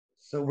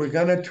So we're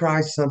gonna try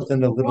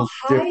something a little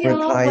Hi, different.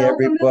 y'all. Hi,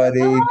 Welcome to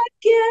everybody.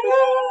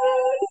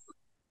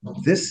 the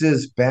This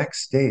is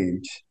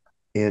backstage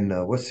in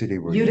what city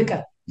we're in?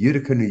 Utica,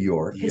 Utica, New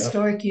York.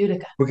 historic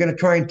Utica. We're gonna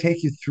try and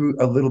take you through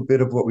a little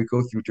bit of what we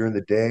go through during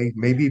the day,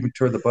 maybe even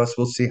tour the bus.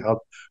 We'll see how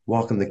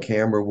walking the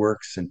camera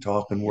works and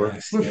talking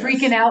works. We're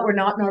freaking out. We're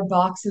not in our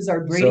boxes,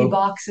 our Brady So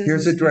boxes.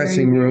 here's a It's very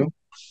dressing weird. room.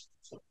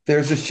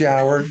 There's a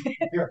shower.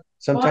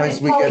 Sometimes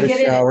we Polly, get a get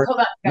in it. shower. Hold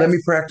on, Let guys. me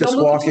practice Don't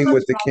move too walking much,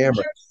 with the Polly.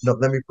 camera. No,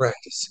 let me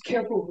practice.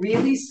 Careful,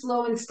 really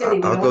slow and steady.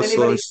 We I'll don't go want slow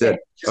anybody and steady.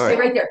 sick. Just All stay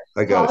right, right there.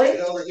 I got Polly, it.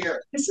 Over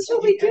here. this is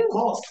what we do.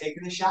 Paul's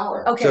taking a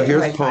shower. Okay, So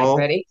here's all right, Paul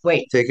ready?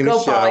 Wait, taking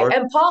go, a shower. Polly.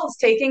 And Paul's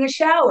taking a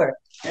shower.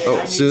 Hey, Oh,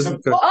 I need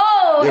Susan. some-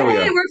 Oh, There we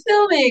hey, are. we're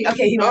filming.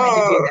 Okay, he wanted to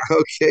do Oh, that.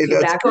 okay,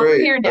 Get that's back over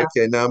great. here now.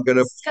 Okay, now I'm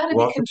gonna It's got to be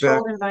walk it back.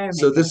 controlled environment.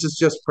 So this is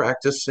just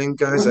practicing,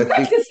 guys. We're I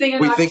think practicing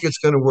we think it's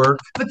gonna work.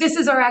 but this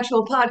is our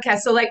actual podcast.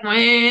 So like,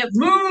 move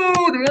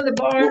the other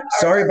bar.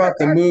 Sorry about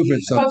the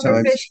movement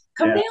sometimes.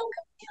 Come Yeah.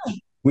 down.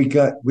 We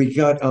got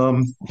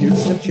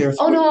here's some chairs.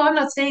 Oh no, I'm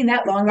not staying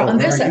that long Oh, on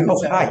there this you go.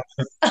 episode.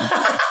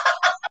 Hi.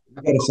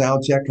 We got a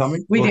sound check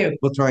coming. We do.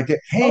 We'll try and get.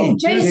 Hey, Oh,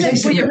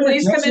 Jason, will you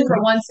please come in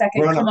for 1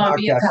 second? We're on a Come on,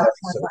 be a podcast pal.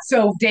 episode.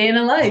 So day in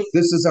a life.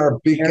 This is our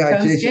big Here guy,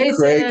 comes Jason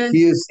Craig. Jason.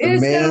 He is the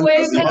He's man. gonna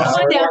wave. Come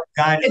on down.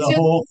 Guide It's the just-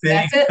 whole thing.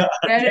 That's it.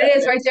 That it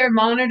is right there.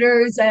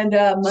 Monitors and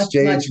much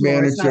Stage more.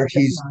 It's not manager. just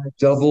He's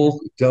monitors.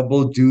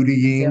 double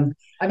dutying.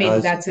 I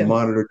mean, that's it.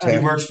 Monitor He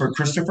tech. works for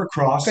Christopher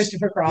Cross.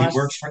 Christopher Cross. He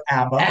works for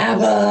ABBA.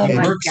 ABBA. He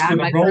My works God, for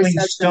my the first Rolling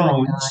husband, my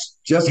God. Stones.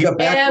 Just got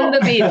back. And the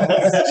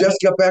Beatles. Just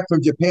got back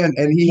from Japan,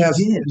 and he has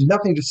did.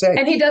 nothing to say.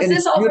 And he does And this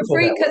it's all for beautiful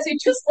free that way. because he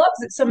just loves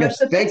it so much. Yes,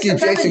 So thank thanks you, for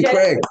coming, Jason Jason.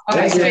 Craig. All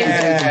right, Thank you, Jason.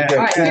 Jason All Craig.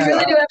 right, we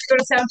really do have to go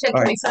to sound check.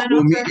 All Can we right, sign we'll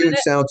off for meet a you in minute?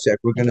 sound check.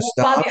 We're going to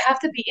Bob, stop. you have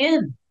to be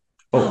in.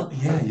 Oh,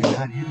 Yeah, you're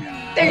not in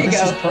there. There you This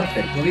go. is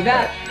perfect. We'll be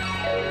back.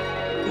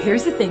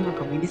 Here's the thing, we're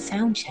going to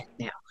sound check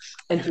now.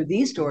 And through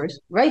these doors,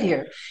 right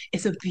here,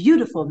 is a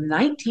beautiful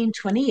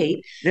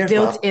 1928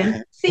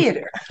 built-in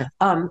theater.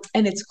 And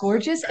it's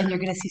gorgeous, and you're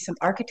going to see some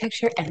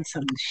architecture and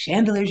some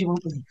chandeliers you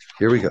won't believe.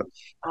 Here we go.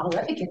 Oh,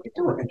 let me get the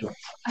door.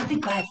 I'd be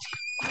glad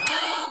to.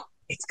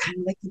 It's kind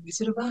of like the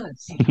Wizard of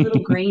Oz, a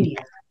little grainy.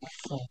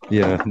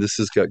 Yeah, this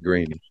has got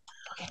grainy.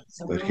 Okay,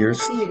 so But we're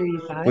here's- in the theater,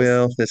 you guys.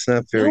 Well, that's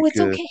not very No, it's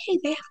good. okay. Hey,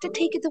 they have to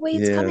take it the way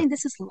it's Yeah. coming.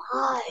 This is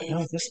live.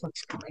 No, this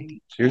looks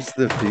great. Here's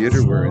the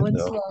theater we're Slow in, and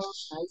though.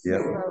 slow, nice Yeah.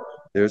 and slow.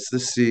 There's the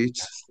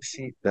seats.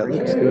 See, That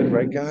looks good,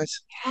 right, guys?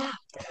 Yeah.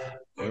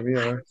 There we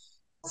are.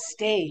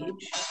 Stage.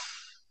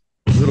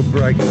 A little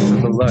bright because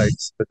of the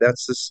lights, but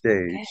that's the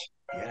stage.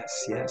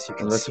 yes, you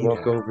can And let's see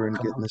walk that. over and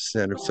Come get on. in the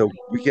center. So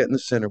we get in the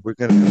center. We're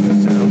going to have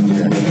a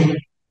sound check.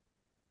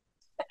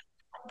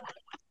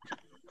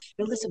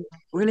 Now listen,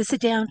 we're gonna sit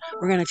down.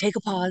 We're gonna take a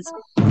pause.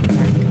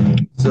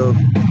 So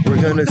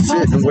we're going to The sit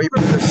pause and is wait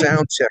for over. the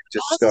sound check to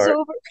Pause is start.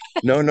 over.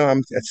 No,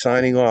 I'm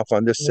signing off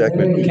on this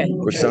segment. Okay.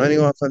 We're signing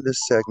off on this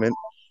segment.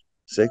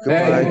 Say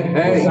goodbye.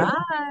 Bye.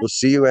 We'll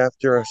see you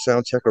after our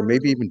sound check, or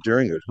maybe even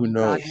during it. Who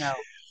knows? God,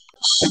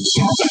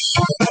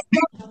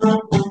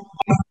 no.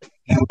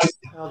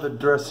 How the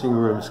dressing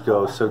rooms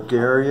go. So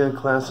Gary and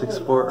Classic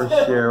Sport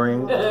are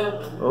sharing.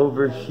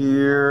 Over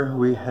here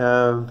we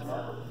have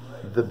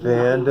the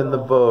band and the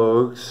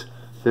Bogues.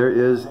 There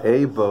is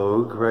a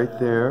Bogue right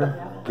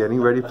there,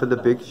 getting ready for the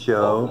big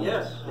show.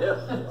 Yes.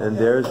 And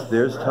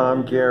there's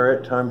Tom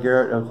Garrett. Tom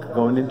Garrett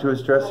going into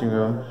his dressing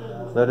room.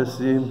 Let us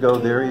see him go.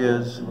 There he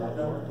is,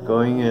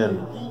 going in.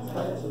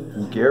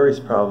 And Gary's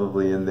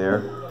probably in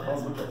there.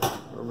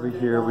 Over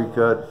here we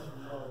got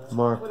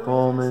Mark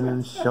Bowman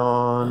and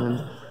Sean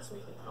and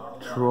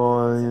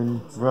Troy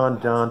and Ron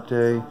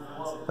Dante.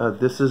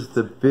 This is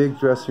the big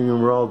dressing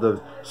room where all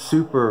the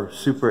super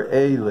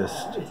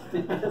A-list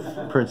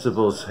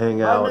principals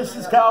hang out. Hi,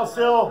 Mrs.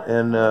 Cowsill.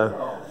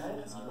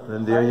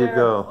 And there you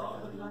go.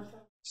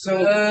 So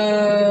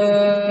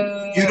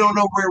you don't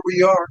know where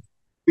we are.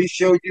 We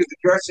showed you the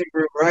dressing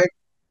room, right?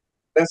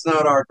 That's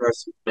not our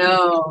dressing room.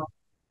 No.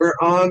 We're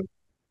on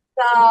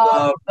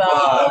The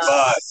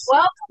bus.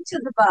 Welcome to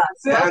the bus.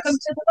 That's- Welcome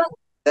to the bus.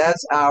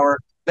 That's our.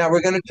 Now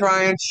we're going to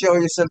try and show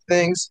you some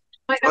things.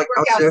 Might not Like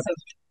work out. upstairs.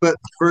 But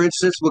for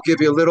instance, we'll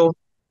give you a little.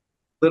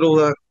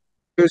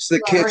 Here's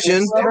the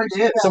kitchen. There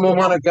it is. Someone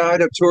want to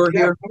guide a tour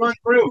here? Come on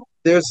through.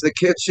 There's the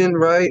kitchen,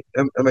 right?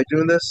 Am I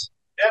doing this?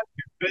 Yep,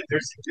 you're good.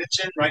 There's the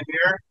kitchen right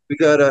here. We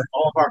got All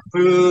of our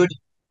food.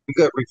 we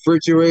got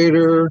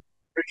refrigerator.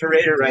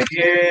 Refrigerator right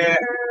here.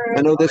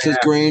 I know this is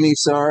Yeah. grainy.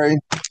 Sorry.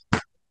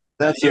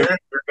 That's Here. it.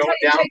 We're Try going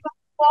to down. take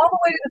all the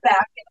way to the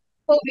back.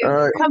 Sylvia,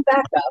 All right. come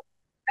back up.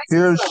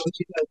 Here's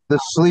the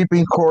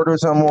sleeping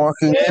quarters I'm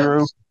walking Yeah.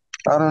 through.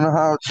 I don't know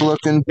how it's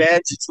looking.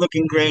 Beds. It's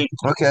looking great.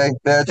 Okay,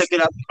 that's Pick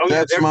it up. Oh, yeah,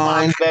 that's there's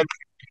mine. Mom's bed.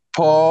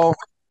 Paul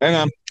Hang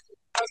on.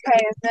 Okay,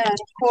 and then of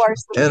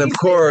course, the And of piece that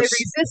course,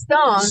 they resist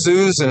on.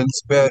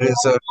 Susan's bed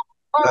is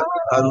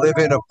a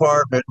live-in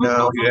apartment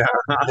now. Yeah.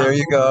 There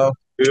you go.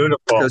 Beautiful.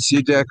 Because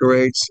she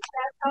decorates.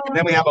 And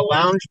then we have a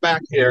lounge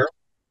back here.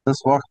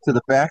 Let's walk to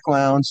the back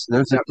lounge.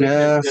 There's a that we can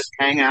desk, just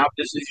hang out.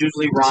 This is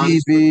usually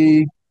Ron's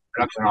TV.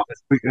 production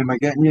office. Am I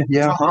getting you?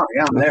 Yeah.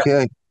 Yeah, I'm there.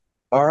 Okay.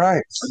 All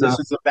right. So this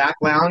is the back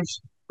lounge.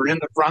 We're in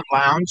the front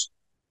lounge.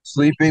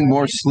 Sleeping,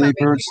 more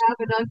sleepers.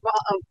 We have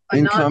a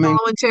Incoming.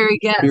 non-voluntary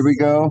guest. Here we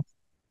go. All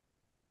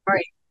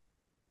right.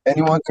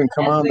 Anyone can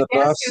come on the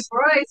bus. Is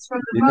Royce from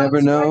the You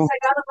never know. Royce,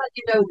 I gotta let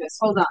you know this.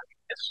 Hold on.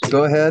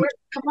 Go ahead.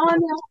 Come on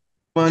now.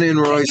 Come on in,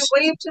 Can Royce. you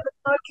wave to the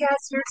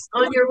podcasters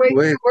on your way?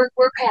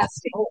 We're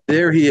casting.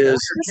 There he is.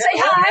 Say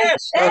hi.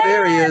 Oh,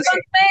 there he is.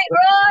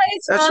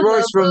 Royce. That's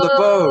Royce from the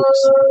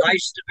boats.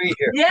 Nice to be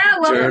here. Yeah,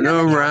 well, Turn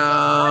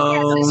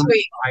around. this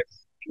week.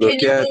 Look Can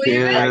you at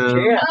believe it? him.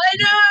 I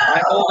know.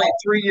 I'm only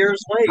 3 years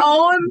late.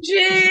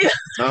 OMG.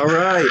 All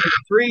right.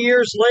 3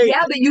 years late.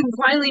 Yeah, but you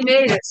finally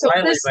made it. So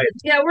Finally made it.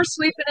 yeah, we're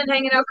sleeping and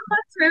hanging out. Come on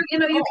through. You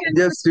know, you can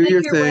Just do make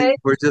your thing. way.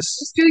 We're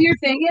Just do your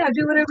thing. Yeah,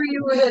 do whatever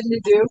you were heading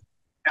to do.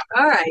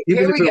 All right,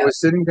 even here if we it go. was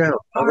sitting down.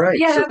 All right.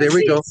 Yeah, So have a there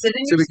we seat. go. Sit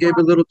in So your we gave a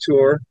spot. little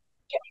tour.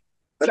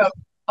 So, all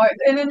right,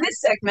 and in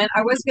this segment,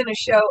 I was going to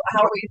show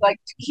how we like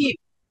to keep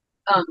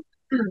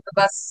the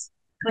bus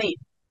clean.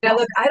 Now,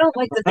 look, I don't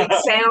like the big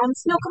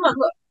sounds. No, come on,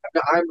 look.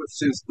 No, I'm with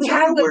Susan. We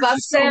have the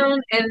bus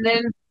sound and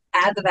then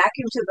add the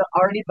vacuum to the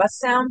already bus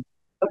sound.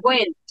 But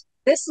when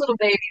this little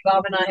baby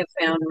Bob and I have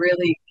found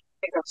really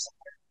pick up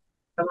somewhere.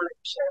 I want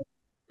to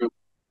share.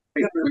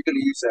 We're going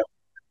to use that.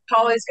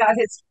 Polly's got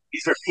his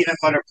These are peanut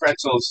butter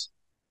pretzels,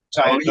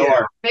 which I Oh, yeah.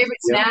 adore. favorite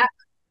Yeah. snack.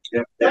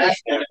 Yep. That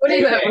and a What do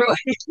you payday. got,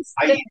 Royce?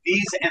 I eat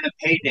these and a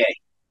payday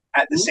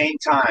at the same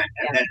time,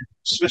 and then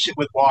swish it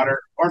with water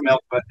or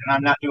milk. But and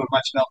I'm not doing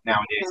much milk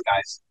nowadays,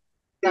 guys.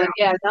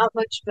 Yeah, not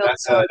much milk.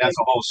 That's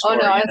a whole Oh story.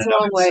 no, in that's the and of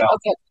wrong way. itself.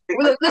 Okay.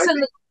 Well, look, listen,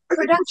 the I think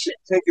we production. should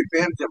take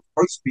advantage of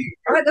Royce being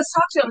All right, let's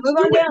talk to him. Move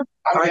on down.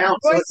 I'm down.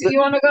 Royce, do you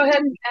want to go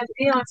ahead and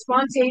be on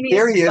spontaneous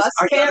There he is. bus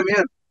I got cam? him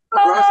in.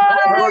 Oh,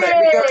 We got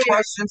hey!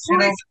 questions, you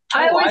know. Royce,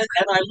 I was.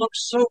 And I look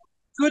so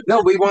good.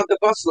 No, we want the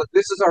bus look.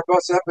 This is our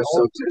bus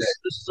episode today.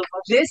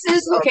 This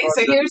is okay.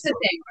 So here's the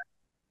thing.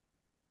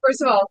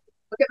 First of all,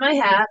 look at my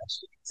hat.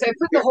 So I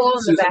put the hole in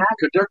the Susan, back.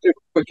 conduct a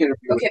quick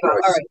interview Okay, with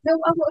Royce. all right. No,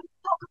 come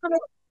on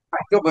over.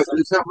 No, but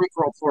it's not free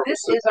for all four of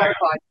This us. is our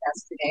podcast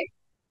today.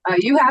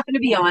 You happen to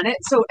be on it,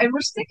 so and we're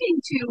sticking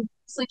to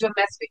mostly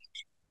domestic,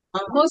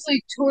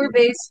 mostly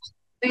tour-based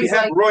We things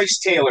have like. Royce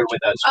Taylor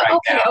with us right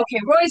Okay, now. okay.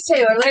 Royce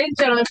Taylor, ladies and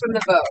gentlemen from the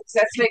Vogues.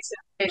 That makes it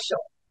official.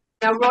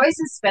 Now, Royce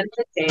has spent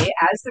the day,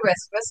 as the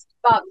rest of us.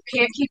 Bob, you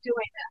can't keep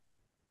doing that.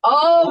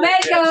 Oh,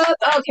 makeup.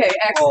 Okay,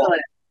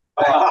 excellent.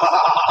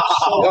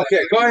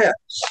 Okay, go ahead.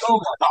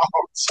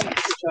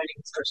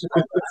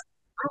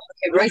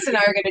 Okay, Royce and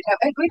I are going to have.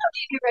 Hey, we don't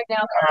need you right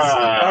now.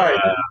 All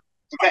right.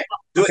 Okay.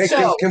 Do Hey, it.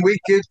 So- can we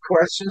give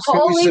questions? Can we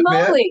Holy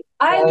submit? moly!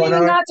 I haven't Oh,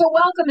 even no. got to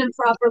welcome him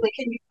properly.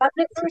 Can you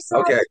button it for us?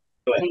 Okay.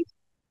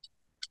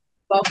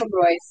 Welcome,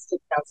 Royce, to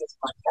Cowsills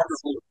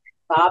Podcast.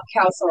 Bob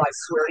Cowsill, I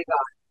swear to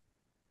God.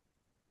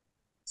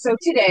 So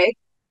today,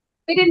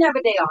 we didn't have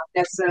a day off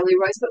necessarily,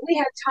 Royce, but we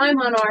had time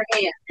on our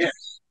hands.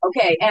 Yes.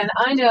 Okay, and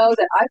I know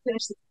that I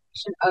finished the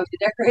completion of the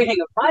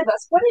decorating of my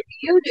bus. What did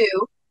you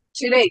do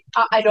today?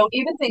 I don't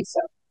even think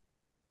so.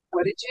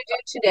 What did you do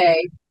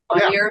today on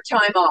Yeah. your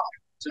time off?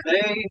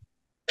 Today,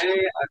 I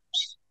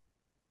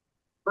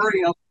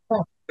hurry up.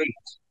 Wait.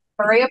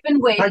 Hurry up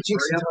and wait. Hi,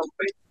 Jesus. Hurry up and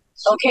wait.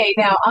 Okay,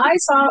 now I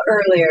saw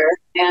earlier,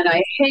 and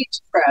I hate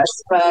to press,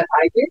 but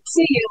I did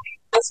see you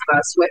leave this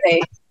bus with a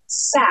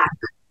sack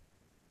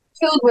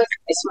filled with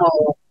a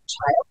small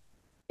child.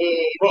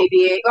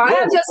 Maybe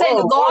I'm just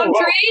saying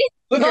laundry,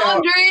 Look out.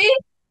 laundry,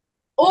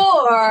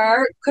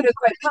 or could it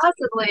quite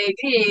possibly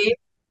be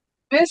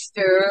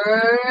Mr.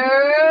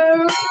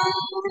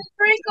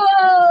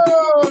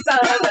 Sprinkles?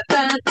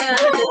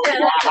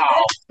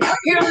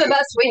 Here on the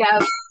bus, we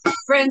have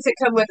friends that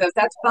come with us.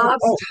 That's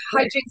Bob's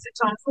hijinks and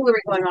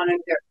tomfoolery going on in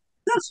there.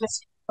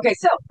 Okay,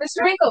 so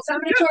Mr. Wrinkles, how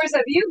many tours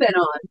have you been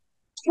on?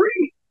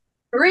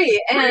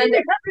 Three, and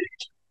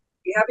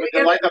you happy Would to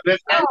you get like a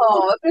biscuit?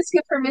 Oh, a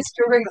biscuit for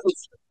Mr.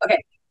 Wrinkles. Okay,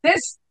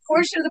 this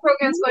portion of the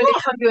program is going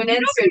to come to an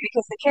end soon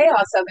because the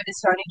chaos of it is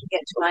starting to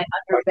get to my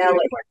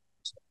underbelly.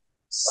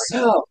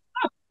 So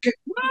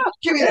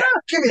Give me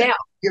that. Give me that. now,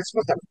 Yes,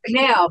 what the?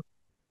 now,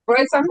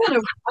 Royce, I'm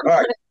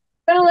right.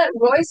 gonna let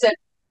Royce and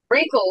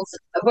Wrinkles,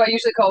 who I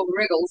usually call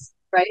Wriggles,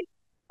 right,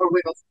 or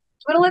Wiggles.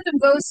 I'm gonna let them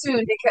go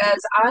soon because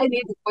I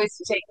need the boys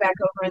to take back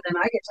over, and then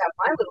I get to have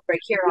my little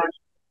break here on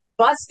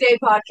Bus Day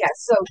Podcast.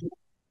 So,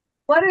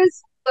 what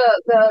is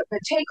the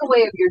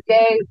takeaway of your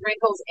day,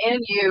 Wrinkles, and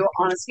you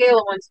on a scale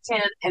of 1 to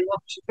 10, and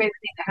what was your favorite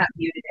thing that happened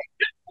to you today?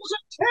 It was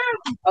a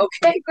 10.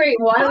 Okay, great.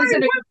 Why was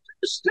it?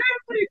 The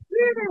Stanley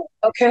Theater.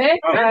 Okay,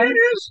 all right. It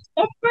is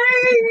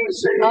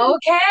amazing.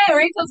 Okay,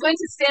 Wrinkles went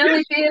to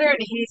Stanley Theater, and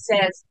he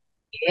says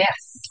yes.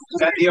 Is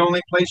that the only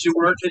place you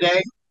were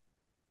today?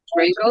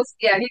 Wrinkles,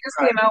 yeah, he just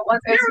came out once.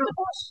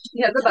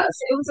 Yeah, the bus.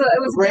 It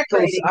was Wrinkles,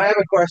 decorating. I have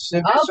a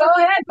question. Oh, go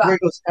ahead, Bob.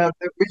 Wrinkles,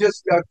 we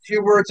just got a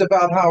few words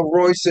about how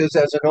Royce is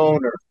as an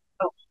owner.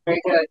 Oh,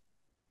 very good.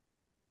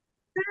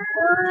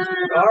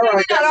 All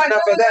right, that's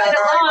enough of that.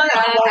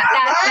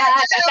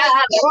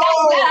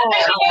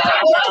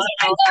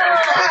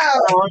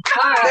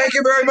 Thank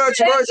you very much,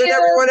 Royce, and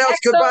everyone else.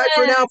 Goodbye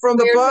for now from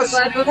the bus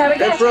and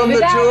from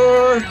the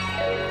tour.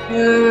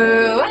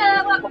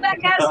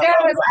 back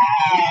downstairs.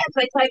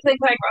 Click, click, click,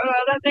 click.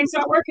 That thing's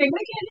not working. We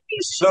can't hear you.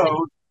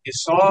 So you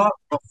saw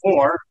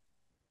before,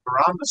 we're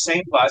on the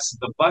same bus.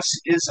 The bus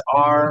is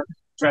our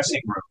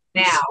dressing room.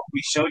 Now.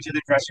 We showed you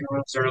the dressing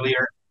rooms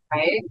earlier.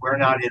 Right? We're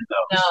not in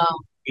those. No.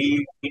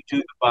 We do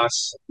the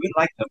bus. We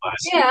like the bus.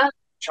 Yeah.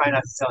 Try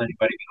not to tell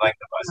anybody we like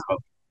the bus, but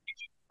we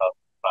do love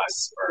the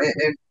bus.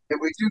 And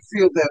we do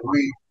feel that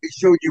we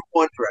showed you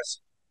one dress.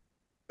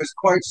 It was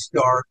quite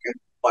stark and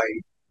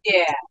light,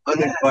 Yeah.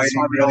 uninviting, why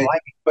we don't really.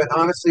 like it. But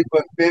honestly,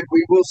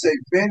 we will say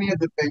many of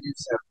the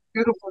venues have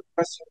beautiful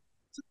dressing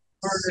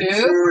rooms,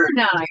 Super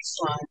nice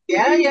one.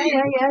 Yeah.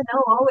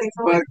 No, always.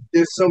 But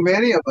there's so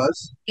many of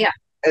us. Yeah.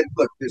 And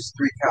look, there's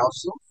 3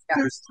 Cowsills. Yeah.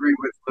 There's 3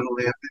 with Little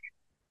Anthony.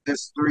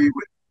 There's 3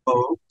 with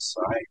folks.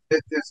 Right.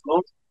 There's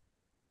multiple.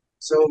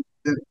 So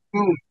the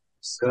room,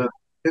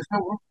 there's no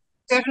room.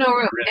 There's no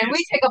room. Really? And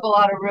we take up a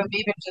lot of room,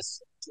 even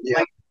just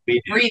Yeah. We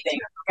do. breathing.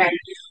 Okay.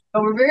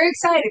 But we're very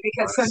excited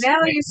because so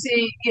now you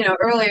see,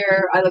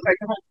 earlier I look like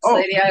a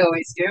homeless lady. I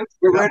always do.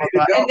 We're ready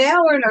to go. And now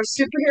we're in our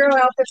superhero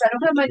outfits. I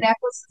don't have my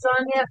necklaces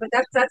on yet, but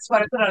that's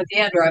what I put on at the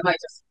end, or I might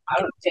just,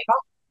 take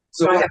off.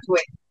 So I have to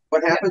wait.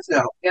 what happens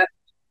now Yep.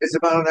 is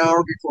about an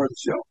hour before the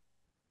show.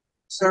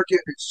 Start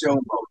getting in show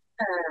mode.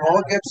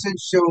 Paul gets in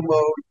show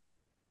mode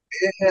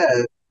ahead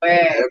of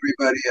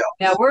everybody else.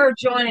 Now we're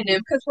joining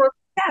him because we're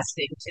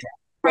casting today.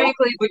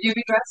 Frankly, would you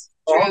be dressed?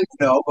 Paul,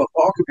 no, but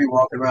Paul could be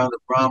walking around the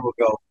prom will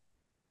go,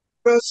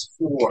 press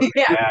 4.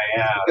 Yeah.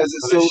 Yeah. Because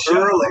it's For the so show.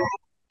 early.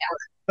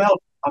 Well,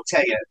 I'll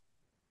tell you,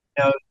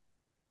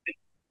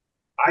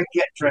 I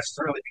get dressed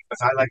early because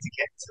I like to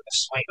get into the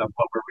swing of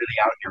what we're really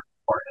out here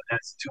for, and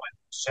that's doing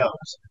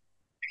shows.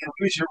 You can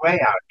lose your way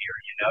out here,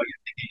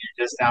 You're thinking you're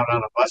just out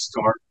on a bus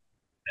tour,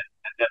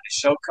 and then the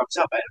show comes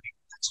up. I mean,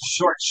 it's a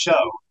short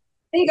show.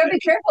 You gotta be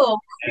careful.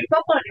 Creep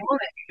up on you,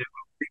 won't it? It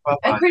will creep up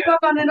And on creep you.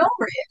 up on and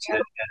over you,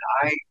 too. And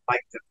I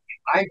like to.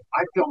 I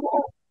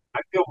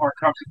feel more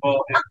comfortable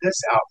in this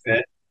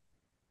outfit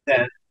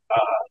than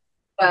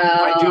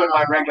I do in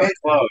my regular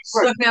clothes.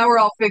 Look, now we're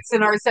all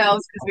fixing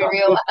ourselves because we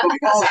realize.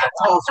 But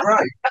Paul's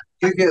right.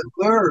 You get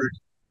lured.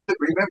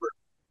 Remember,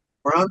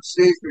 we're on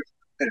stage for 2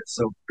 minutes,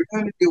 so we're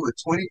going to do a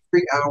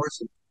 23 hours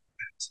and 2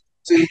 minutes.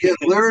 So you get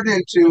lured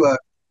into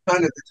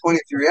kind of the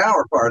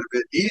 23-hour part of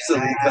it easily,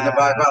 because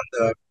by about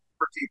the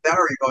 14th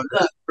hour, you're going,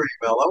 this is pretty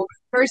mellow.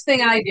 First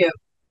thing I do,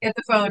 get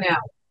the phone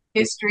out.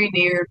 History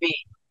near me.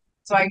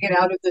 So I get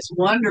out of this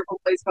wonderful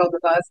place called the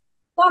bus,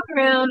 walk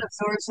around,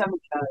 absorb some of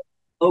the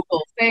local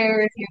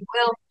fare, if you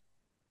will.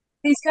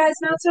 These guys,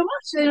 not so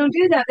much. They don't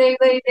do that. They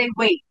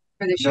wait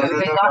for the show. No.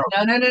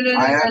 No.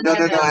 I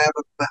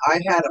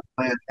had a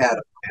plan.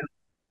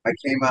 I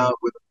came out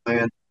with a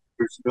plan.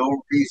 There's no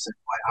reason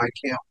why I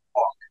can't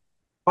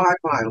walk 5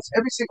 miles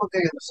every single day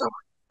in the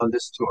summer on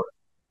this tour.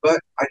 But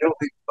I don't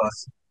leave the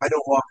bus. I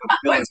don't walk a I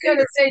million was going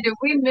to meters. say, did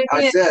we make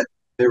I it? said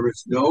there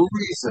is no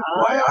reason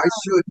why I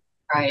should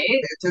Right.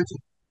 pay attention.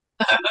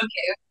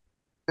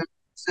 Okay.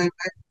 Same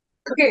thing.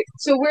 Okay,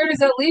 so where does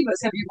that leave us?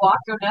 Have you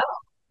walked or no?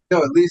 No,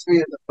 it leaves me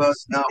in the bus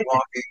not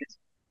walking,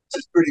 which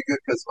is pretty good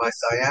because my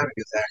sciatic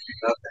is acting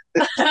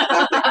up.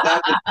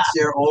 not to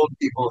share old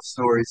people's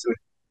stories with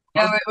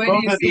Yeah, when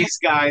Both you of see these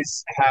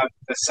guys have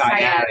the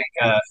sciatic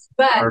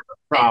but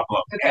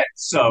problem. Okay. And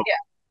so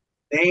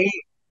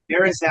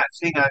there is that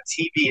thing on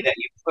TV that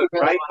you put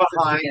Really right wants us to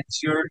behind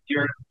get-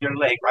 your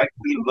leg, right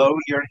below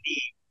your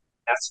knee.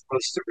 That's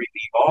supposed to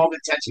relieve all the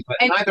tension, but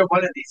And- neither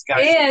one of these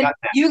guys have and got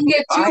that. you can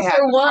get If I 2 had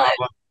for the 1.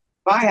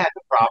 If I had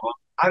the problem,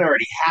 I'd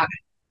already have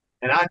it,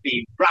 and I'd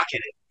be rocking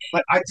it.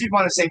 But I did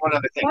want to say one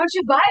other thing. Why don't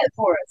you buy it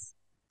for us?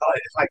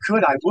 If I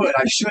could, I would.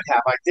 I should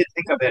have. I did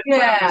think of it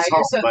when I Yeah, was you're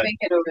home, so but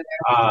thinking over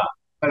there.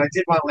 but I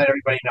did want to let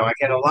everybody know I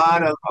get a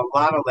lot of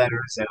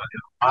letters and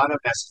a lot of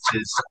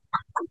messages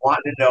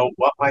wanting to know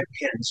what my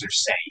pins are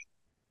saying.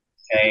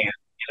 Okay,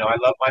 and I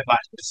love my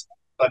buttons,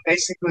 but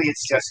basically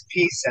it's just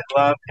peace and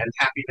love and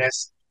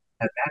happiness,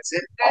 and that's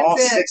it. That's all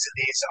it. 6 of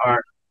these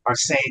are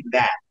saying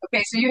that.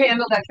 Okay, so you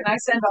handle that. Can I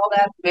send all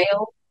that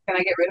mail? Can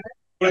I get rid of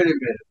it? Wait a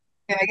minute.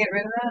 Can I get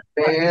rid of that?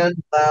 Ban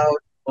loud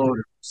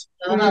motors.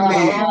 What do you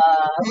mean?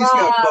 He's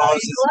got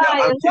causes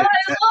now. I'm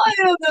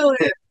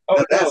kidding.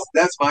 Oh,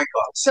 That's my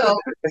cause. So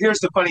But here's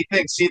the funny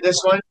thing. See this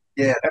one?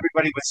 Yeah.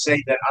 Everybody would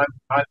say that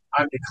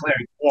I'm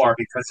declaring war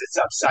because it's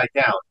upside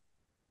down.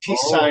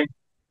 Peace sign.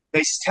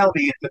 They tell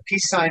me if the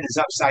peace sign is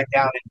upside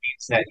down, it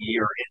means that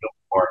you're in a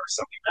war or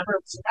something. Remember?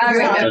 I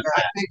remember.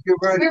 I think you're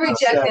right. we about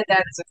rejected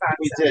that as a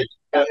We concept. did.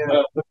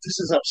 But this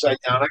is upside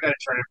down. I got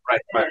to turn it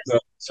right back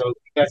up. So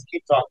you guys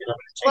keep talking. I'm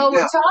going to change Well, it.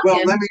 we're Now, talking.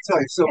 well, let me tell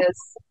you.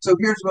 So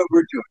here's what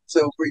we're doing.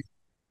 So we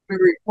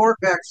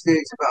report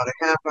backstage about a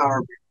half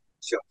hour before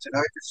the show.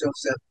 Tonight the show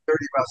said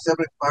 30 about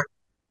 7 o'clock.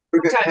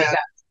 We're What gonna time is have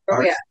that? Where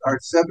we at? our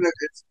 7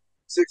 it's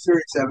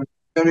 6:37.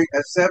 Gonna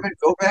at 7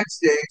 go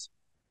backstage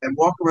and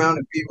walk around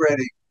and be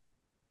ready.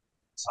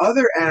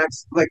 Other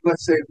acts, like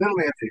let's say Little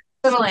Anthony.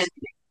 Little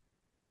Anthony.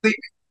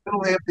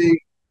 Little Anthony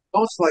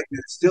most likely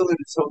is still in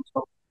his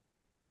hotel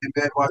in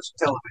bed watching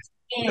television.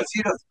 Yeah. Because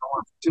he doesn't go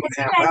on for 2.5 It's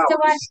nice to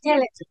hours. watch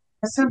television.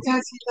 And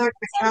sometimes he like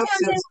the Sometimes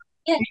Cowsills.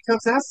 Yeah.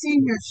 Because I've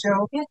seen your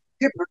show. Yeah.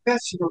 You're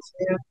professionals,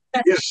 man.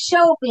 That's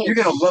show biz. You're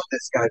gonna love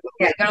this guy.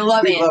 Yeah, gonna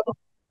love we him. Love him.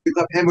 We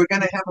love him. And we're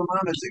gonna have him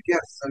on as a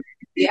guest. So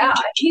yeah,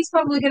 he's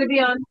probably gonna be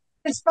on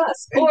this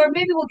bus, or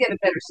maybe we'll get a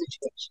better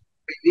situation.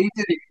 We need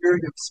to hear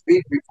him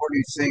speak before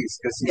he sings,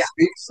 because he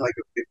speaks like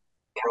a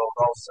 50-year-old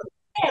also.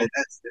 Yeah. And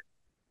that's it.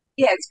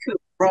 Yeah, it's cool.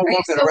 We're all Are you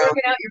walking still around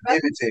working out your butt?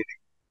 imitating.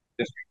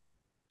 Just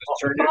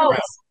turn it around.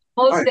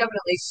 Most Right.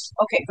 definitely.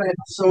 Okay, go ahead.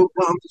 So,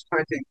 well, I'm just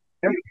trying to think.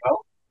 There we go.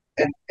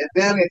 And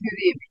then Okay, who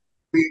do you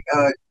we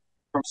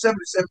from 7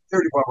 to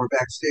 7:30 while we're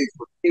backstage,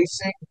 we're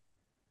pacing,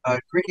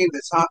 drinking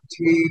this hot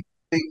tea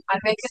thing. I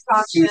make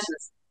concoctions.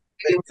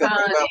 We do that we're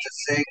fun. about to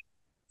sing,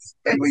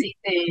 and Fritzy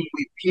thing.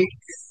 we peek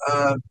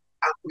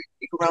we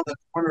peek around the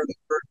corner of the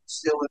curtain,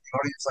 still in the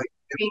audience, like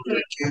if we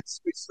were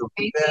kids. We still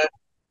do that.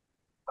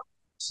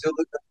 Still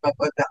look up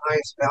at the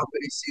highest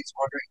balcony seats,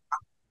 wondering how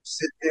to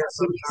sit there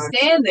sometimes.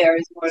 Stand there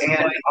is more than And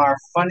point. our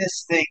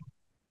funnest thing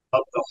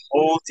of the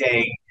whole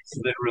day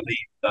is literally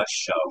the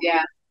show.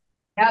 Yeah.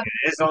 Yep.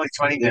 It is only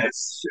 20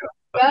 minutes,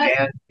 but But-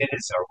 man, it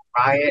is a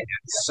riot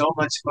and so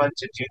much fun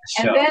to do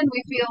the show. And then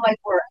we feel like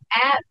we're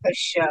at the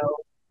show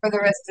for the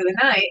rest of the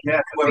night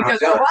Yeah,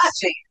 because we're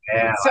watching.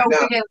 yeah. So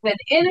we get been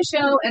in a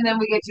show, and then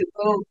we get to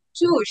go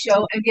to a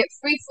show and get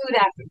free food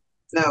after.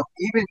 Now,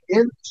 even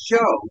in the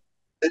show,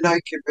 the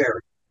night can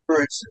vary. For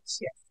instance,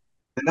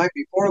 the night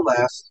before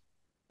last,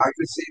 I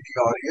could see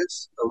the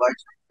audience, the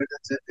lights were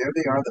good, there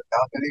they are, the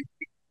balcony.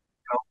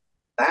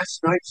 Last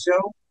night's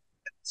show,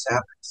 and this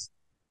happens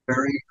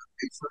very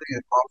occasionally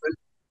and often,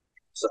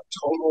 it's a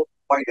total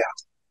whiteout,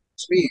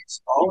 which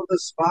means all of the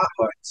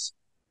spotlights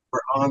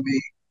were on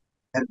me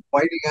and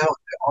whiting out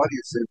the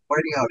audience and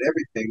whiting out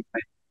everything,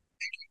 like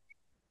making me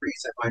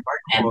freeze at my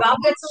And microphone. Bob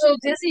gets a little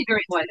dizzy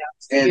during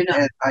whiteouts. And, You know.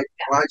 and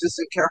I just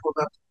am careful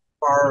not to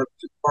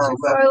too far Too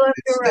left far left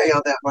and or stay right.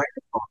 on that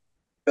microphone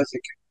because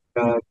it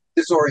can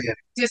disorient.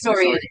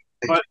 Disorienting.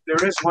 But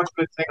there is one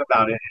good thing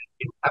about it.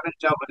 You haven't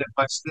dealt with it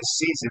much this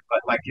season,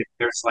 but like if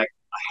there's like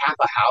half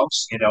a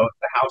house, if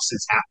the house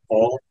is half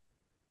full,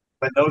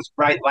 when those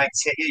bright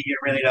lights hit you, you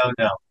really don't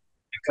know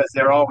because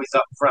they're always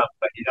up front,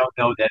 but you don't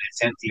know that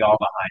it's empty all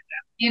behind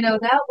them. You know,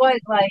 that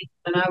white light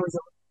when I was a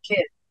little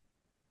kid,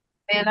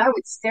 man, I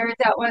would stare at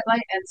that white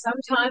light, and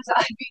sometimes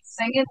I'd be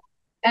singing,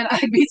 and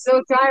I'd be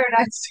so tired,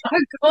 I'd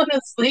start going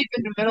to sleep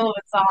in the middle of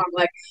a song,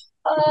 like,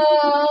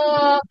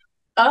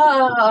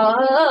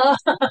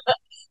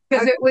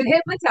 because it would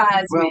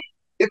hypnotize Well, me.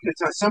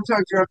 hypnotized.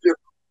 Sometimes you're up there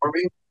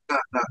performing, not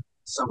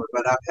summer,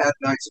 but I've had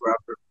nights where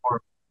I've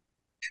performed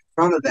in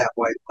front of that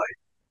white light.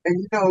 And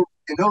you know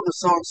the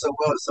song so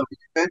well, so you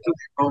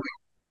mentally roaming.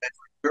 And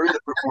during the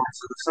performance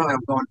of the song,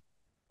 I'm going,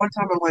 one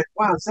time I'm like,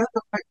 wow, is that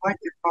the white light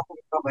they're talking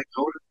about? Like,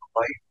 go to the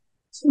light.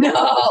 No.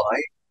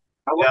 Light?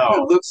 I wonder if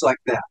it looks like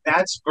that.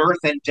 That's birth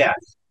and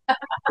death.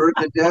 Birth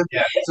and death.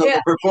 Yeah. So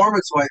the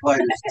performance white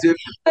light is different.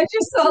 I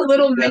just saw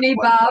little That's mini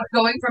white Bob light.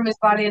 going from his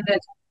body, and then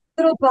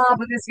little Bob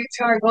with his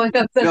guitar going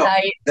up the No.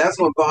 night. That's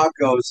when Bob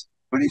goes,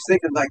 when he's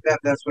thinking like that,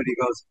 that's when he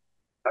goes,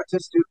 I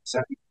just do the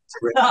second.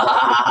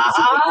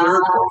 The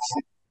third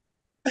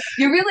verse.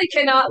 You really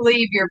cannot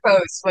leave your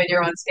post when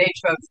you're on stage,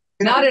 folks.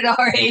 Not at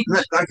our age.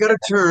 I gotta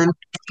turn.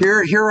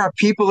 Here are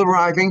people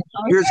arriving.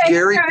 Here's Okay,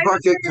 Gary excited, Puckett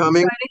super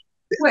coming. excited.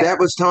 Where? That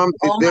was Tom.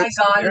 Oh my that's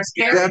God, it's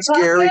Gary that's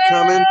Gary Puckett!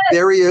 coming.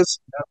 There he is.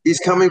 He's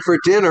coming for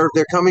dinner.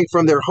 They're coming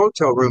from their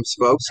hotel rooms,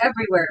 folks.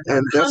 Everywhere.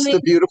 And that's the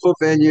Coming. beautiful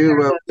venue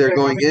they're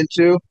going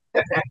into.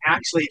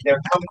 Actually, they're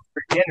coming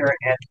for dinner,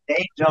 and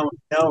they don't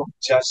know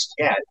just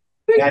yet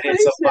that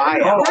it's a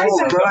buyout.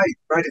 Oh,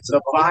 right. It's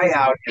The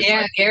buyout is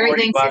Yeah, like Gary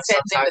 40 thinks bucks, it's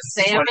in sometimes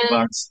the it's 20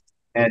 salmon. bucks.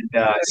 And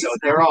so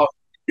they're all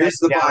Here's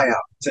the down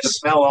buyout. to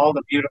smell all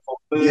the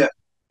beautiful food, Yeah.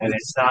 and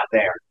it's not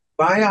there.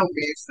 Buyout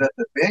means that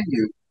the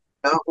venue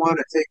not want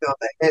to take on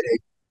the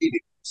headache of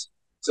eating.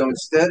 So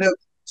instead of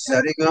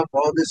setting up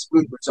all this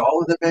food, which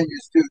all of the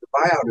venues do, the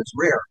buyout is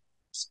rare.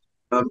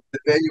 The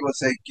venue will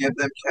say, give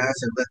them cash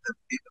and let them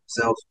feed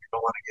themselves. We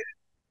don't want to get it.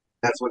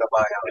 That's what a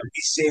buyout And is.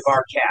 we save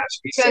our cash.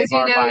 We Because save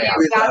our buyout.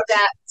 you got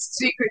that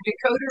secret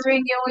decoder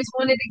ring you always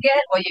wanted to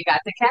get. Well, you got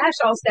the cash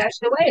all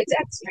stashed away. It's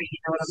extra. You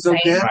know what I'm So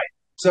saying? then,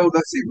 so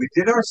let's see. We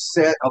did our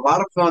set. A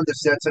lot of fun. The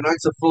set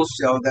tonight's a full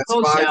show. That's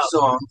Full 5 show.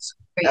 songs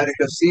at a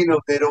casino.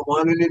 They don't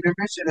want an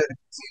intermission at a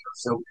casino,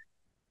 so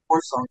 4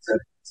 songs at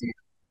a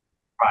casino.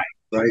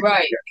 Right.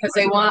 Right. Because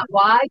they want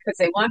why? Because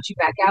they want you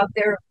back out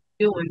there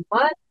doing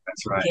what?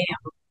 That's right.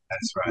 Gambling.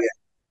 That's right.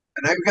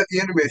 And then we got the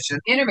intermission,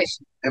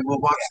 Intermission. and we'll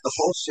watch the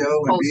whole show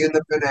and Whole be in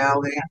the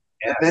finale.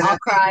 Yeah. And then, I'll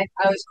cry.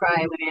 I always cry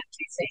when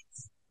Anthony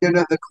sings.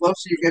 the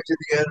closer you get to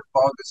the end of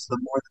August, the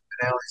more the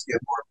finales get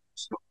more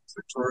emotional because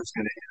the tour is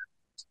going to end.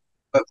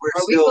 But we're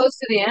Are we still, close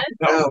to the end?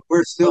 no,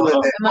 we're still in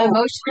the, Am I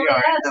emotional? We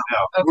are. yet? No.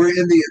 Okay. we're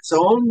in the it's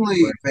only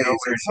phase.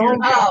 nowhere It's near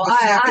only Oh, on the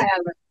I second.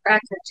 haven't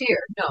cracked a tear.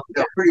 No.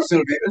 No, pretty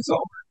soon it'll be, it's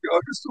over.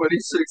 August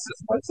 26th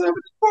is my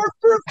 74th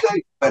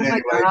birthday. But Oh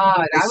anyway, my God,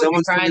 I would be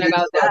someone's crying coming in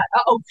about to that.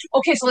 Oh,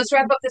 okay, so let's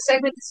wrap up the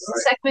segment. This is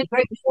the segment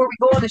right before we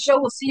go on the show.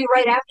 We'll see you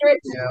right after it.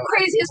 Yeah.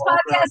 Craziest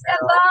podcast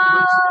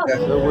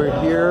ever! So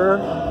we're here.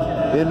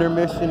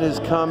 Intermission is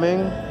coming.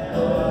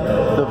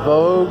 The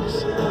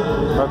Vogues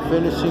are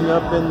finishing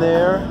up in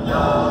there.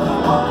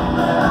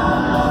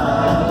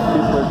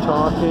 People are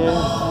talking.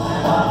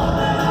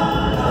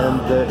 And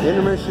the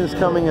intermission is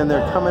coming, and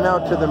they're coming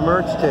out to the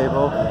merch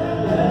table.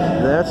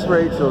 That's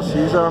Rachel.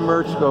 She's our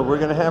merch girl. We're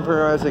going to have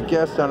her as a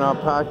guest on our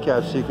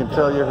podcast. She can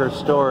tell you her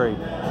story.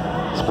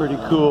 It's pretty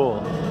cool.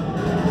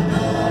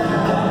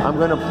 I'm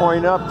going to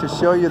point up to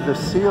show you the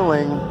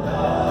ceiling.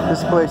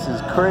 This place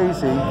is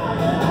crazy.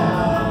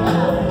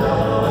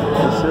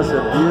 It's just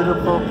a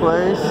beautiful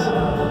place.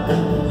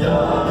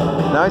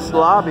 Nice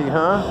lobby,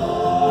 huh?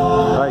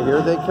 All right,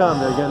 here they come.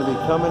 They're going to be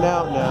coming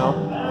out now.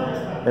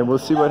 And we'll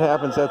see what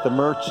happens at the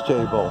merch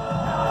table.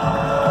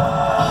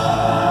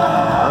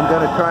 I'm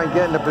going to try and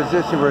get in a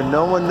position where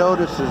no one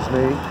notices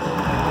me.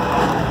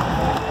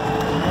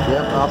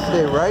 Yep, I'll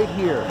stay right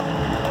here.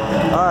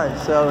 All right,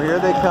 so here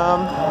they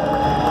come.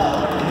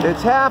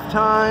 It's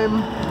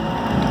halftime.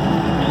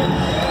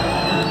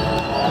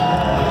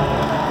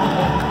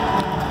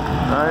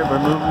 All right, we're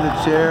moving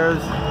the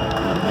chairs.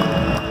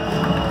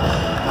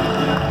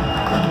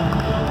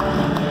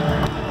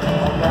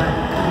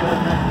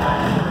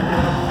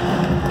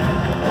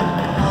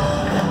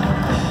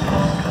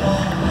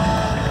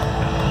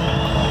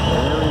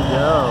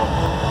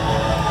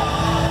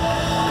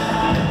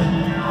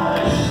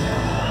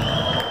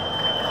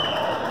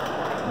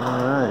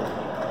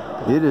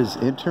 It is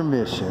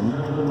intermission.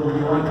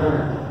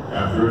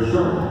 After a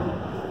short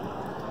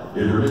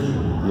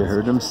intermission. You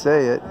heard him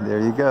say it. There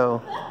you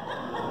go.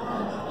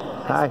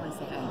 Hi.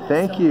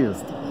 Thank you.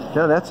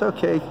 No, that's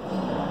okay.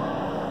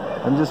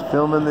 I'm just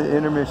filming the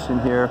intermission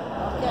here.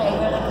 Okay,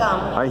 here they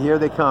come. All right, here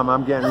they come.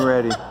 I'm getting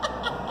ready.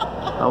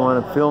 I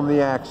want to film the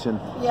action.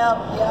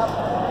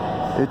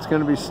 Yep. It's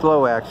going to be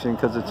slow action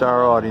because it's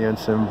our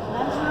audience, and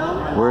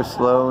we're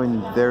slow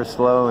and they're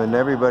slow and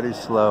everybody's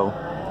slow.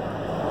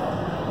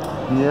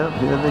 Yep,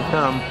 here they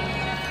come.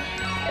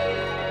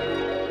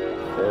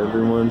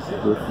 Everyone's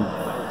looking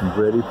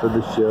ready for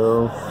the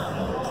show.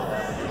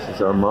 This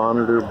is our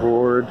monitor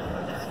board.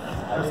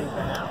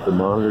 The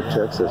monitor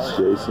techs, that's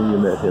Jason, you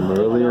met him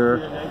earlier.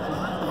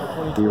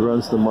 He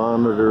runs the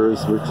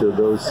monitors, which are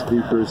those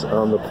speakers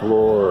on the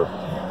floor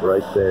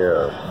right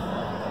there.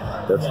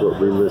 That's what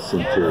we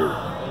listen to.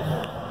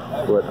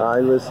 What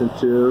I listen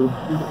to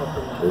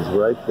is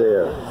right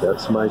there.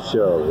 That's my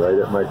show, right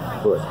at my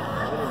foot.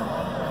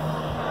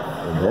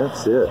 And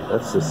that's it.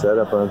 That's the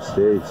setup on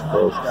stage,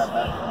 folks.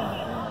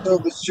 So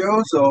the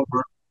show's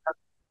over.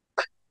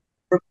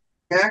 We're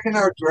back in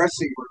our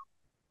dressing room.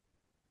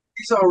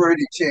 He's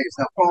already changed.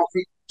 Now, Paul,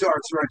 he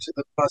darts right to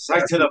the bus.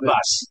 Right to the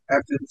bus.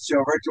 After the show,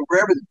 right to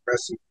wherever the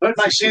dressing room.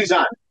 Put my shoes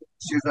on.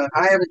 Shoes on.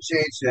 I haven't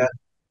changed yet.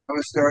 I'm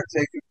going to start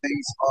taking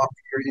things off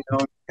here,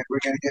 and we're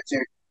going to get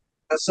changed.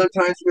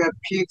 Sometimes we have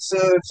pizza.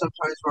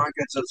 Sometimes Ron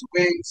gets us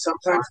wings.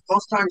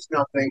 Most times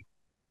nothing.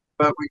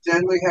 But we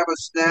generally have a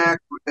snack.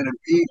 We're going to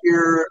be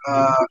here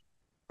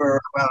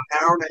for about an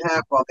hour and a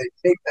half while they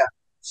take that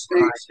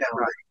stage down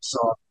that you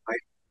saw.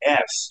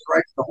 Yes.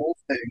 Strike the whole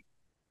thing.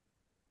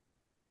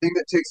 The thing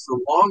that takes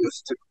the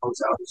longest to close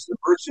out is the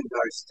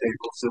merchandise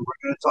table. So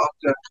we're going to talk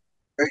to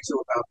Rachel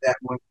about that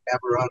when we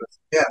have her on as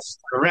a guest.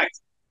 Correct.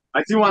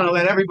 I do want to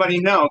let everybody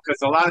know, because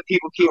a lot of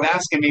people keep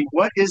asking me,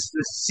 what is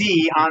the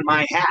C on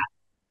my hat?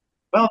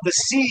 Well, the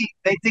C,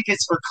 they think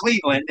it's for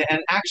Cleveland,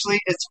 and actually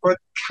it's for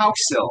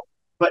Cowsill.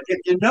 But if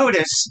you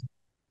notice,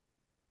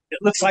 it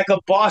looks like a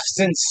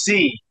Boston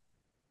C.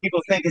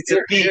 People think it's a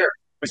B,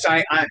 which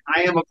I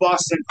am a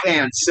Boston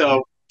fan,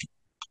 so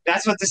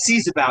that's what the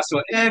C's about,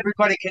 so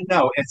everybody can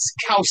know it's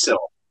Cowsill,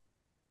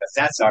 because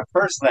that's our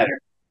first letter.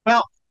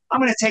 Well, I'm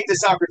going to take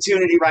this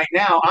opportunity right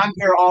now. I'm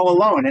here all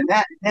alone, and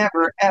that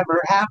never,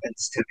 ever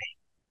happens to me.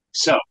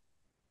 So,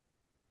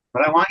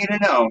 what I want you to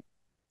know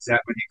is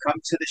that when you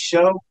come to the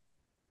show,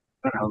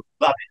 you're going to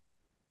love it.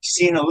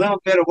 Seeing a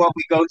little bit of what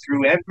we go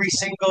through every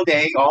single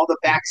day, all the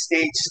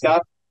backstage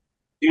stuff.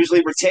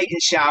 Usually we're taking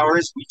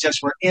showers. We just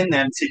were in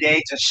them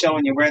today, just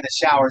showing you where the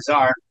showers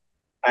are.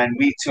 And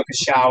we took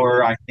a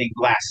shower, I think,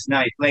 last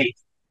night late.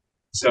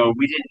 So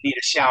we didn't need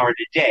a shower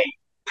today.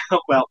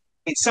 Well,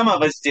 I mean, some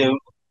of us do,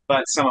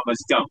 but some of us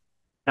don't.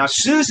 Now,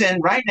 Susan,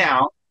 right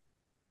now,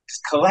 is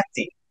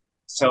collecting.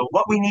 So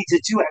what we need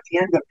to do at the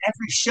end of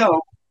every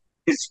show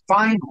is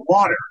find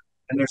water.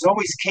 And there's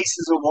always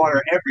cases of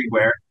water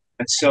everywhere.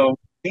 And so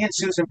me and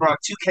Susan brought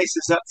 2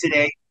 cases up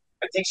today.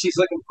 I think she's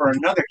looking for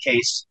another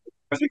case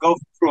because we go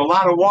through a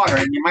lot of water.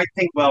 And you might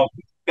think, well,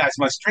 you guys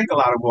must drink a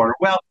lot of water.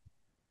 Well,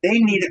 they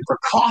need it for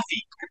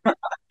coffee. I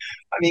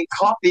mean,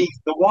 coffee,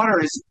 the water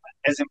is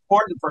as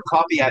important for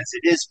coffee as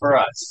it is for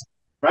us,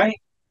 right?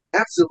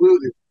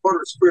 Absolutely. Water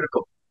is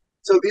critical.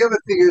 So the other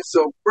thing is,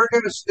 so we're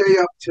going to stay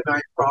up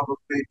tonight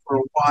probably for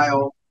a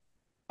while.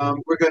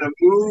 We're going to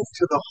move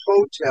to the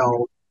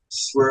hotel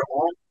where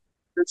all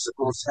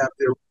principals have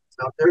their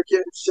Now they're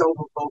getting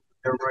shovel over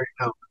there right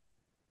now.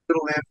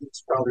 Little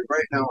Anthony's probably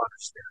right now on the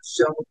stairs.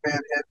 Shovel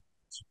man head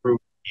through.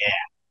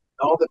 Yeah.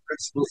 All the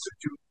principals are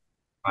doing.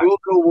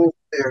 We'll go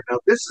over there. Now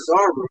this is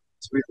our room.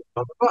 So we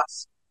live on the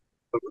bus.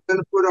 But we're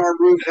going to put our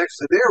room next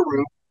to their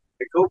room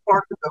and go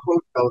park at the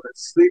hotel and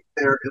sleep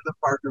there in the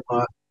parking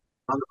lot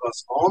on the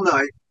bus all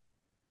night.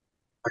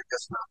 I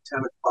guess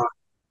around 10 o'clock.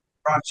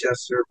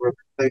 Rochester, where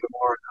we play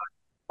tomorrow night.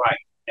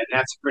 Right. And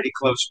that's a pretty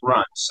close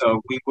run.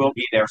 So we will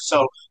be there.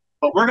 So,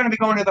 but we're going to be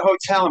going to the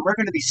hotel and we're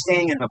going to be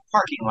staying in the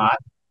parking lot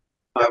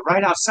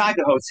right outside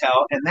the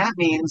hotel. And that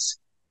means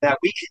that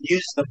we can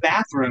use the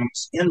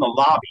bathrooms in the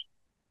lobby.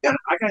 And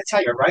I got to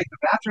tell you, right, the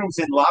bathrooms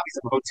in lobbies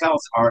of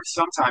hotels are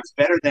sometimes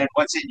better than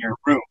what's in your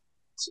room.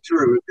 It's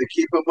true. They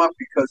keep them up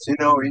because, in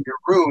your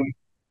room,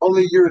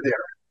 only you're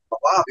there. The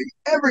lobby,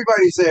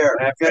 everybody's there.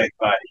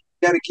 Everybody.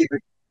 Got to keep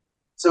it.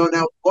 So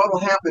now what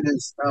will happen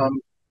is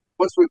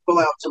once we pull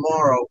out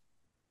tomorrow,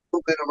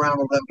 we'll be around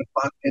 11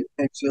 o'clock and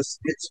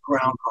it's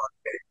Groundhog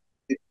Day.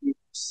 It's the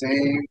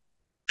same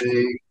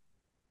thing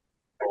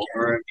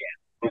over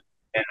again.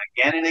 And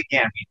again and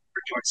again.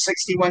 We're doing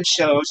 61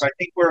 shows. I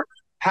think we're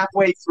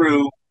halfway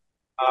through.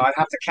 I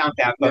have to count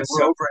that. But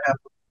we're over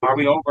halfway. Are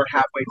we over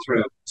halfway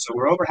through? So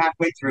we're over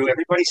halfway through.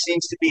 Everybody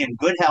seems to be in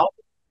good health.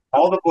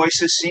 All the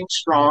voices seem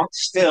strong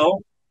still.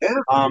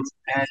 Yeah.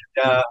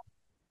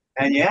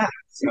 And yeah.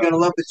 You're going to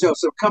love the show.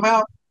 So come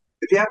out.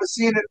 If you haven't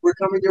seen it, we're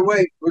coming your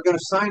way. We're going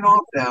to sign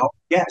off now.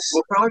 Yes.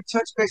 We'll probably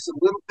touch base a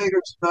little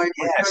later tonight.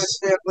 We're trying to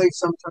stay up late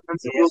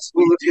sometimes. Yes,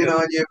 we'll get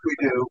on you if we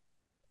do.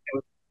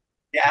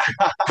 Yeah.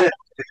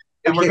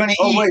 And we're going to eat.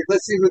 Oh, wait.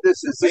 Let's see who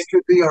this is. This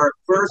could be our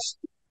first.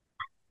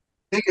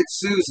 I think it's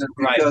Susan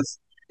because,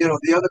 the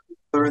other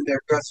people are in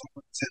their dressing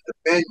rooms in the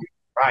venue.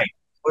 Right.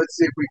 Let's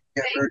see if we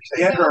can get her.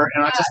 Get her,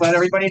 and I'll just let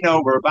everybody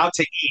know we're about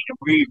to eat. And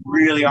we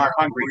really are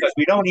hungry because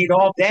we don't eat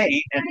all day.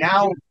 And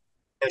now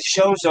the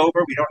show's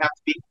over. We don't have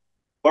to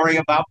worry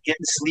about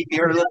getting sleepy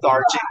or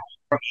lethargic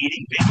from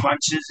eating big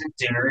lunches and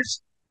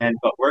dinners.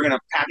 But we're going to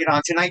pack it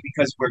on tonight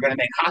because we're going to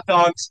make hot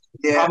dogs.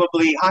 Yeah.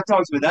 Probably hot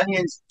dogs with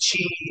onions,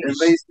 cheese. And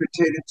Lay's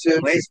potato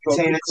chips. Lay's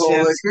potato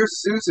chips.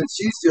 Here's Susan.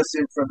 She's just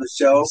in from the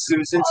show.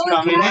 Susan's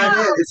coming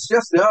in. It's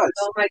just us.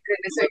 Oh my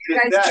goodness. Are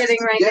you guys kidding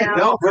right now?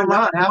 No, we're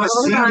not. Have a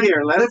seat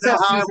here. Let us know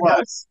how it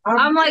was.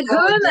 I'm like,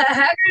 who the heck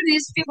are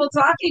these people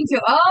talking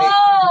to?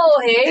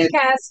 Oh, hey,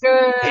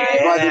 Casper.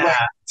 Yeah. By the way,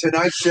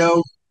 tonight's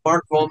show,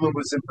 Mark Volman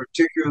was in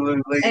particularly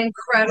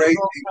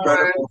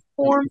incredible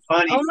form.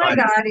 Funny. Oh my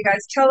God, you guys,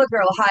 tell a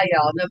girl hi,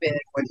 y'all. No big.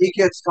 When he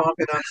gets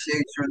talking on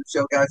stage during the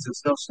show, guys,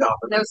 there's no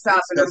stopping. No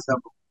stopping.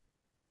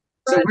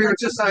 So we were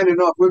just signing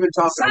off. We've been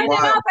talking signing a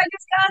while. off. I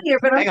just got here,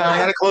 but hang on, I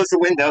gotta close the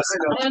windows.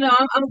 No,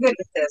 I'm good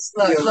with this.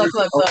 Look.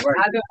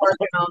 I've been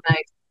working all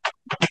night.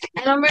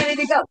 And I'm ready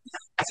to go.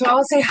 So I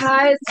will say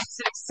hi. It's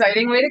an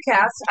exciting way to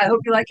cast. I hope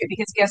you like it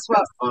because guess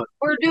what?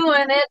 We're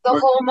doing it the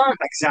whole month.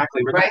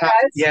 Exactly. Right, guys?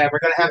 Yeah, we're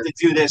going to have to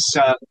do this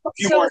a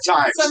few more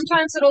times.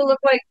 Sometimes it'll look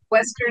like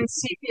Western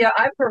sepia.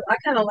 I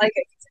kind of like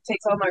it because it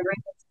takes all my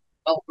wrinkles.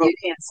 Oh, you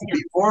can't see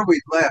them. Before we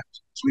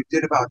left, we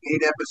did about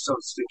 8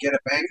 episodes to get a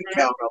bank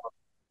account of them,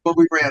 but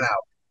we ran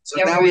out.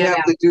 So now we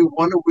have to do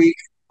one a week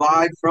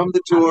live from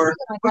the tour,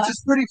 which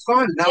is pretty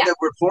fun now that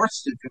we're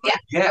forced to do it.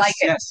 Yes, like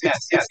yes.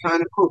 It's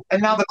kind of cool.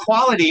 And now the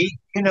quality,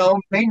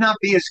 may not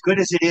be as good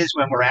as it is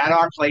when we're at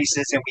our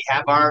places and we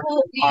have our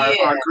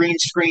green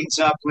screens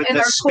up with and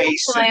the our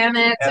space cool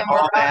planets and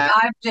all that.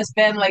 I've just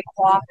been like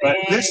quaffing. But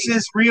this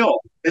is real.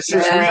 This is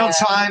real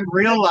time,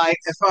 real life.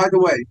 And by the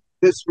way,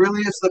 this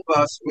really is the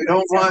bus. We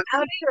don't want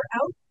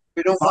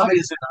We don't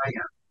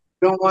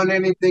want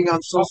anything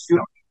on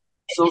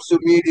social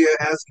media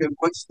asking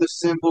what's the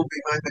symbol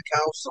behind the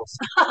Cowsills.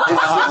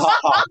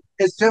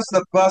 It's just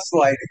the bus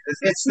lighting.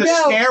 It's the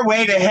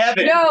stairway to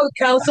heaven. No,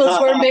 Cowsills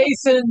were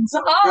Masons.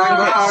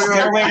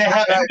 Stairway to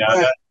heaven.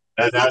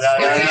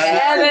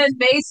 Heaven,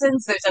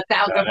 Masons. There's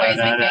 1,000 ways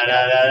we can go.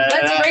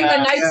 Let's bring the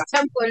Knights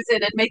Templars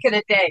in and make it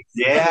a day.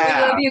 Yeah.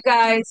 We love you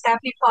guys.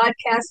 Happy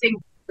podcasting.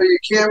 So you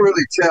can't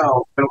really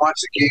tell when watch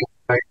the game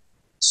tonight.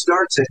 It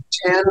starts at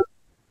 10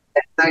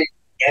 at night.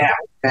 Yeah.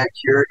 Back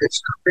here.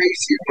 It's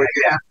crazy when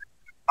you have to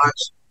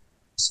watch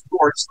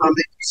sports on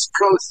the East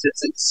Coast.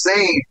 It's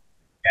insane.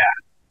 Yeah.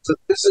 So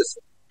this is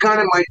kind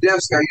of my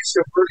desk. I used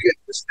to work at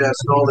this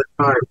desk all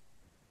the time.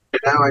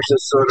 And now I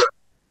just sort of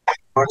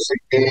watch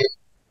the game.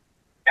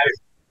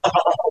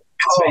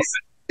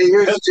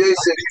 Here's Jason.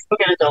 He's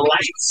looking at the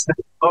lights.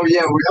 Oh,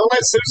 yeah. Don't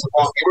let Susan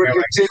walk in. We're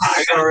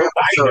continuing our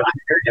episode.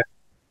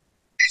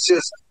 He's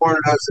just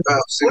warning us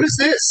about Susan. What is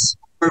this?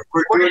 We're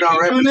doing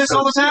our episode. Doing this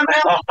all the time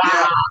now?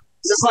 Yeah.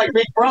 This is like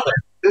Big Brother.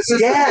 This is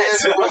the man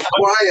who was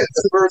quiet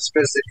the first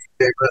visit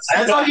you gave us.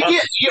 That's all you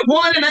get. You get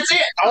one and that's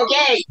it.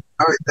 Okay.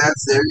 All right,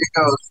 there you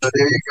go. So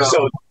there you go.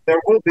 So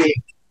there will be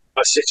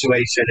a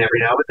situation every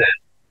now and then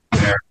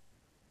where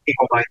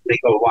people might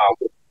think, oh, wow,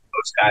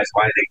 those guys,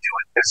 why are they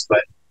doing this?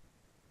 But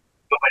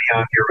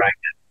nobody out here right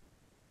now.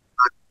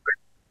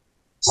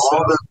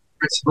 All the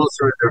principals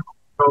are in their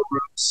hotel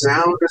room,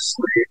 sound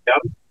asleep.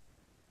 Yep.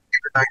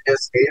 Even, I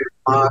guess, 8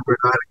 o'clock or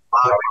 9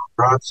 o'clock in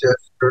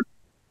Rochester,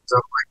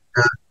 something like that.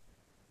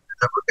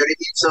 And we're going to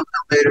eat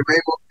something later.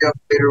 Maybe we'll be up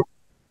later.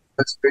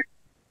 That's great.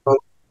 But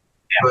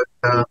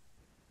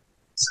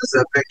this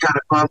has been kind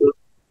of fun.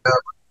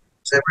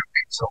 Every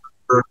week, so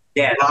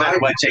Yeah, no matter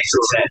what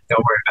Jason said, don't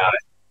worry about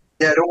it.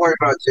 yeah, don't worry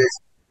about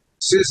Jason.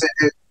 Susan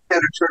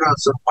had to turn on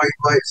some white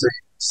lights so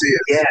you can see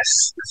it. Yes.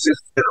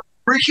 Susan's gonna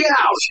freak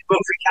out. She will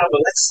freak out,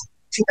 but let's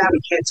too bad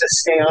we can't just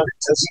stay on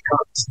until she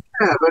comes.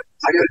 Yeah, but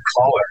I could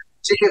call her.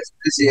 she gets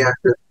busy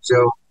after the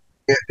show.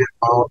 Getting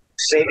involved.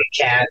 Saving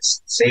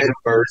cats, saving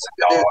birds and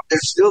dogs.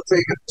 They're still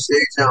taking the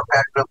stage now,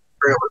 packing up the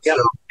trailer. Yep,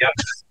 So yep.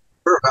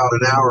 we're about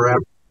an hour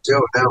after the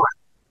show now.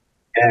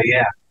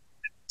 Yeah.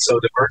 So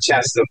the merch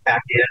has to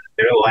pack in.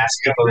 They're the last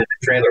people in the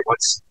trailer.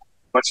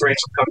 Once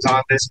Rachel comes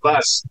on this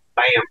bus,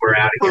 bam, we're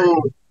out of here.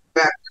 Boom,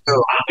 back to go.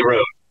 On the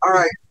road. All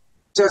right,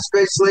 touch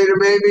base later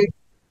maybe.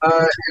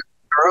 If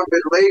you're up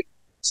and late,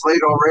 it's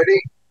late already.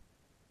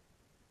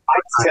 I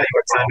can tell you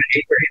what time it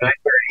is. 8:30,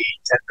 9:30,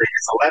 10:30.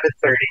 It's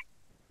 11:30.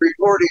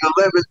 Reporting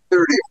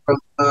 11:30 from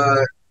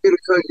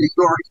Utica, New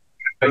York.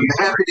 From the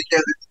Happy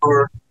Together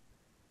Tour.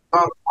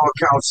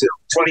 Cowsills.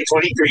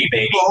 2023,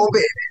 baby. Oh,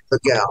 baby.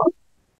 Look out.